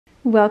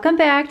Welcome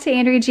back to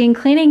Andrea Jean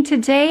Cleaning.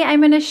 Today I'm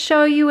going to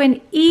show you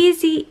an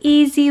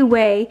easy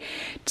way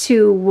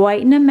to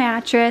whiten a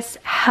mattress,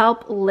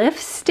 help lift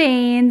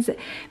stains,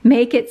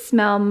 make it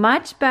smell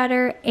much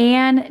better,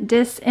 and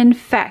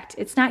disinfect.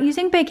 It's not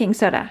using baking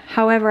soda.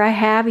 However, I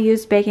have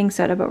used baking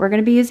soda, but we're going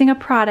to be using a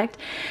product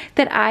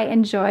that I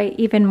enjoy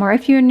even more.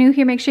 If you're new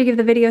here, make sure you give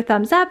the video a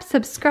thumbs up,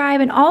 subscribe,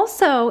 and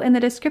also in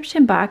the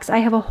description box, I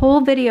have a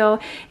whole video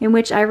in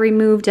which I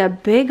removed a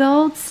big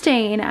old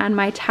stain on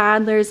my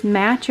toddler's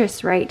mattress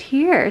right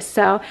here.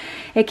 So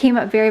it came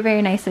up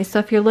very nicely. So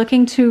if you're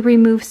looking to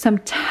remove some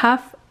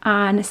tough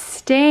on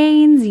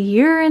stains,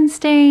 urine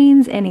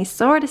stains, any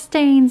sort of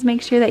stains,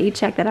 make sure that you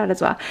check that out as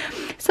well.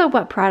 So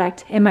what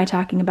product am I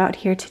talking about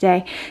here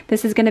today?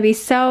 This is going to be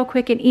so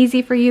quick and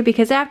easy for you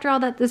because after all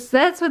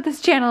that's what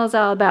this channel is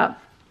all about.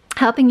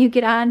 Helping you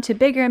get on to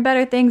bigger and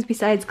better things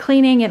besides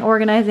cleaning and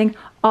organizing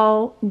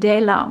all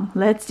day long.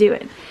 Let's do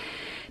it.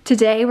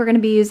 Today we're going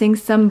to be using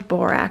some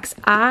borax.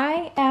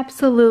 I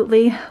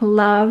absolutely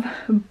love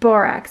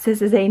borax.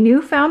 This is a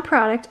newfound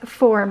product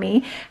for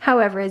me.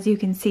 However, as you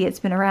can see, it's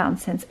been around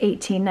since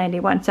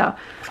 1891. So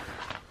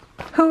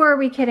who are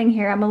we kidding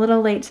here? I'm a little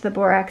late to the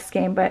borax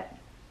game, but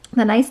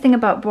the nice thing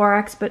about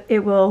borax, but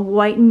it will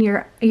whiten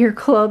your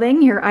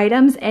clothing, your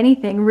items,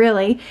 anything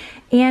really.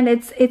 And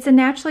it's a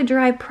naturally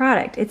derived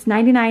product. It's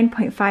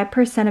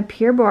 99.5% of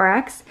pure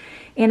borax.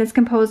 And it's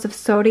composed of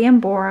sodium,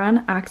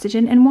 boron,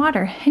 oxygen, and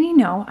water. And you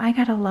know, I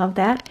gotta love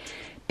that,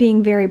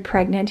 being very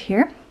pregnant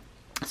here.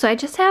 So I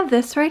just have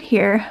this right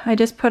here. I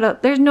just put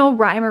up, there's no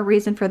rhyme or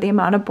reason for the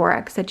amount of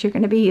borax that you're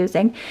gonna be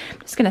using. I'm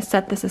just gonna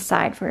set this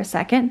aside for a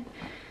second.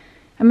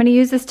 I'm gonna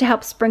use this to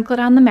help sprinkle it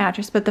on the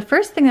mattress, but the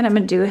first thing that I'm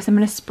gonna do is I'm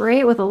gonna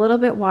spray it with a little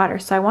bit water.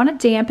 So I wanna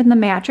dampen the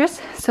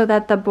mattress so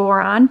that the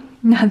borax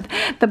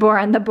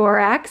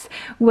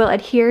will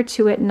adhere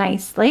to it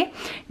nicely.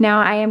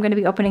 Now I am gonna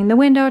be opening the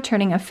window,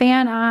 turning a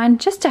fan on,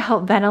 just to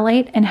help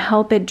ventilate and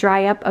help it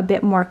dry up a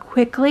bit more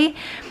quickly.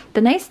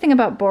 The nice thing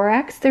about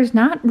borax, there's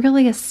not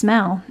really a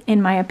smell in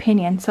my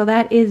opinion, so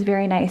that is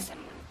very nice.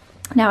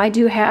 Now I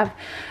do have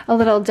a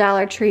little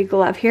Dollar Tree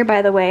glove here,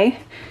 by the way.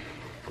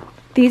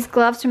 These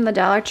gloves from the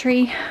Dollar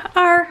Tree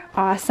are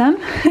awesome.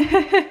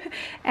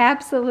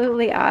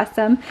 Absolutely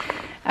awesome.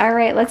 All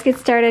right, let's get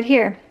started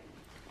here.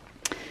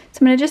 So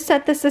I'm gonna just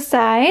set this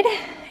aside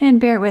and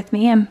bear with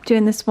me. I'm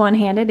doing this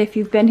one-handed. If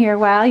you've been here a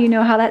while, you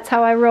know that's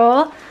how I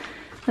roll.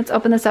 Let's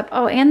open this up.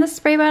 Oh, and the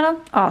spray bottle,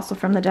 also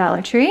from the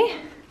Dollar Tree.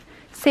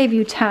 Save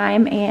you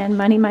time and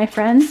money, my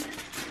friends.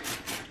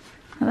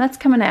 Well, that's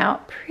coming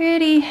out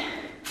pretty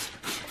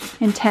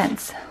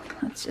intense.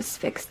 Let's just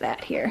fix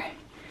that here.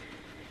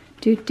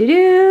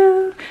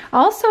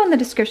 Also in the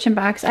description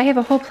box, I have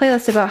a whole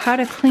playlist about how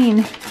to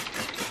clean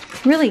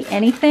really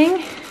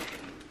anything.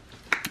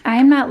 I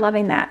am not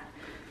loving that.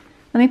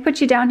 Let me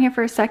put you down here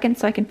for a second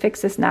so I can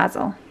fix this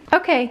nozzle.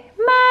 Okay,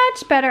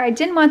 much better. I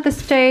didn't want the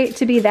spray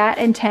to be that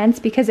intense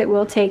because it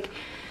will take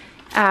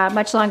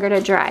much longer to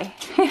dry.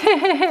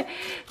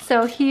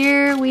 So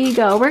here we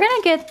go. We're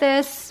gonna get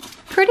this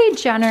pretty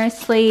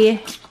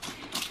generously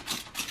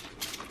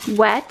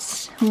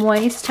wet,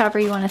 moist, however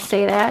you want to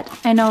say that.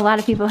 I know a lot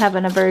of people have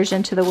an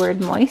aversion to the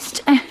word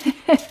moist.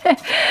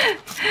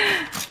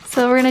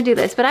 So we're gonna do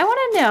this, but I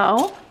want to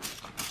know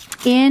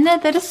in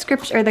the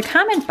description or the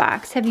comment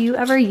box, have you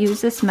ever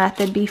used this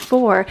method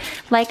before?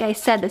 Like I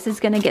said, this is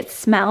going to get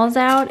smells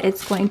out,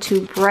 it's going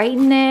to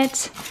brighten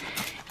it,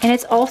 and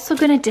it's also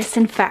going to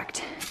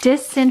disinfect.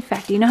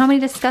 You know how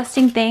many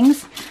disgusting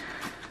things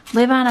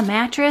live on a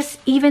mattress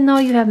even though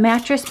you have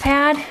mattress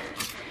pad?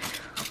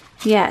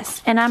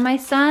 Yes, and on my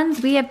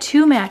son's, we have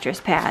 2 mattress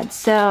pads,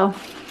 so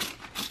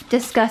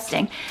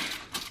disgusting.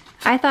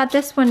 I thought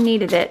this one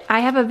needed it.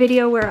 I have a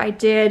video where I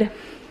did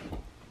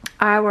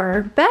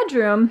our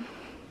bedroom,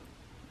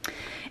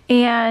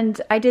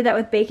 and I did that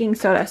with baking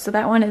soda, so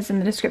that one is in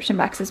the description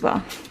box as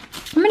well.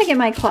 I'm gonna get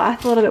my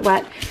cloth a little bit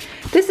wet.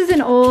 This is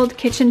an old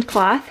kitchen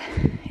cloth,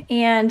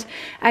 and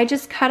I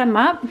just cut them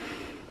up,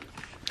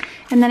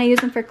 and then I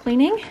use them for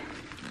cleaning,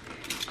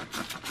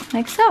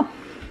 like so.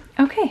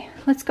 Okay,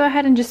 let's go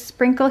ahead and just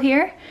sprinkle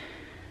here.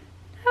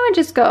 I would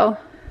just go,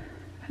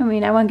 I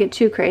won't get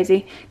too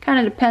crazy. Kind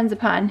of depends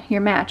upon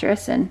your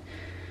mattress and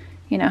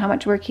you know how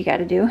much work you got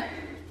to do.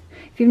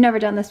 If you've never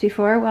done this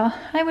before, well,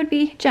 I would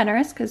be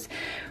generous because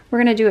we're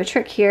gonna do a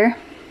trick here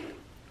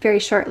very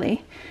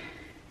shortly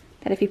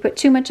that if you put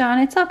too much on,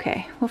 it's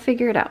okay. We'll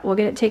figure it out. We'll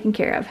get it taken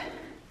care of.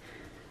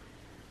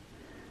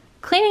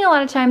 Cleaning a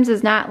lot of times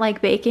is not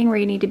like baking where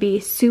you need to be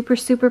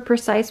super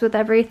precise with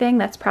everything.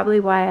 That's probably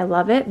why I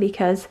love it,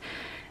 because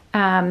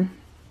I'm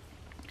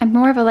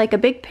more of a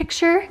big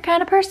picture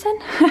kind of person.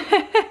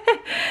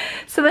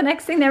 So the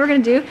next thing that we're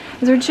gonna do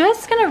is we're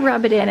just gonna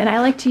rub it in, and I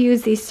like to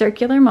use these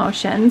circular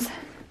motions.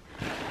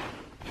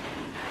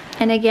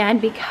 And again,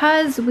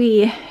 because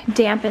we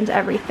dampened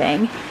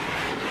everything,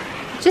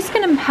 it's just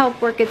gonna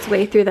help work its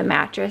way through the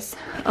mattress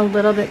a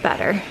little bit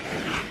better.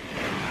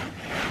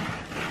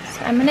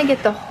 I'm gonna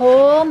get the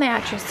whole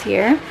mattress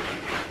here.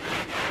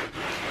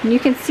 And you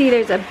can see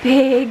there's a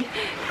big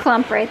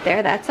clump right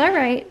there. That's all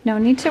right. No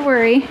need to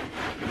worry.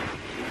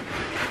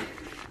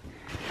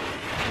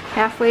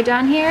 Halfway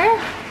down here.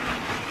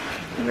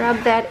 Rub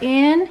that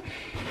in.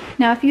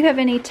 Now if you have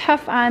any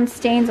tough on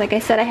stains, like I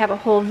said, I have a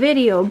whole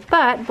video,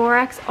 but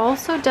borax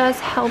also does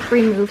help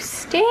remove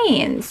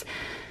stains.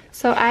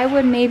 So I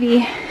would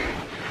maybe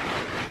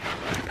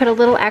put a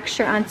little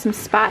extra on some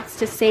spots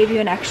to save you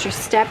an extra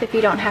step if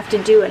you don't have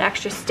to do an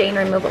extra stain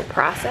removal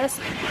process.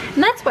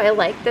 And that's why I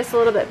like this a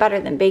little bit better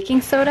than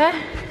baking soda,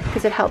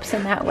 because it helps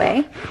in that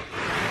way.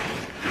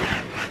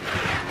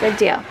 Good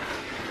deal.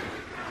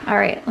 All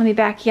right, let me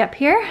back you up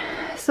here.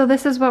 So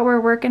this is what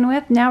we're working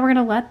with. Now we're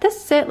gonna let this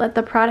sit, let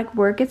the product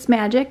work its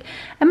magic.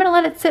 I'm gonna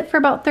let it sit for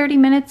about 30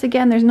 minutes.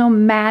 Again, there's no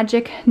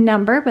magic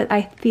number, but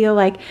I feel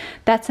like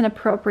that's an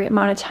appropriate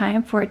amount of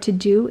time for it to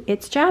do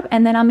its job.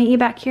 And then I'll meet you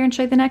back here and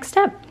show you the next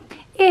step.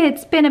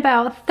 It's been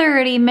about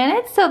 30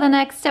 minutes, so the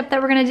next step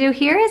that we're gonna do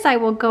here is I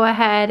will go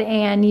ahead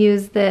and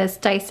use this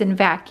Dyson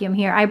vacuum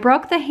here. I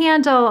broke the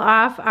handle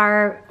off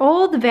our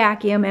old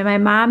vacuum, and my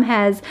mom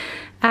has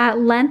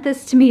lent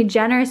this to me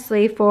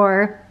generously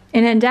for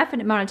an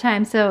indefinite amount of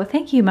time, so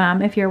thank you,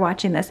 Mom, if you're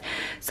watching this.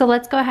 So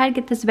let's go ahead and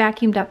get this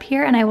vacuumed up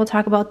here, and I will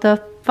talk about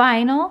the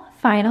final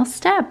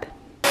step.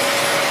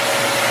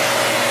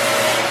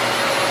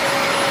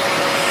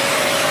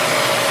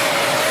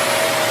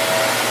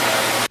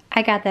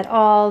 I got that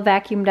all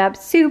vacuumed up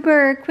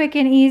super quick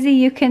and easy.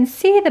 You can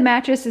see the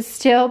mattress is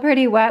still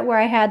pretty wet where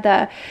I had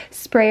the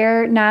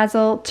sprayer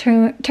nozzle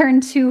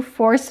turned too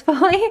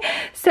forcefully.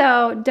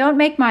 So don't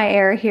make my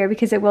error here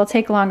because it will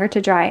take longer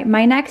to dry.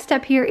 My next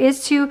step here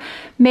is to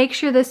make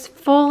sure this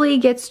fully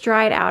gets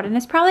dried out, and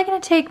it's probably gonna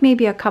take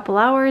maybe a couple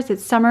hours.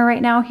 It's summer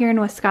right now here in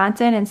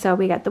Wisconsin, and so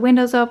we got the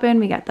windows open,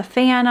 we got the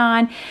fan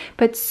on,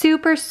 but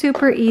super,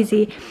 super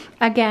easy.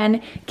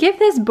 Again, give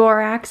this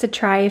borax a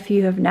try if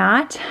you have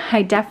not.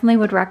 I definitely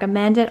would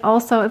recommend it.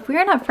 Also, if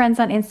we're not friends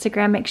on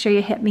Instagram, make sure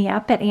you hit me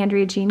up at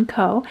Andrea Jean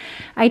Co.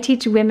 I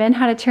teach women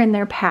how to turn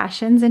their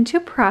passions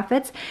into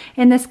profits,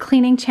 and this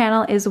cleaning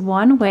channel is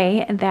one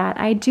way that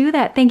I do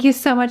that. Thank you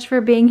so much for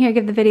being here.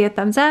 Give the video a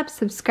thumbs up,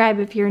 subscribe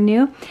if you're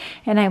new,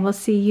 and I will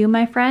see you,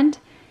 my friend,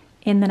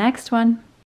 in the next one.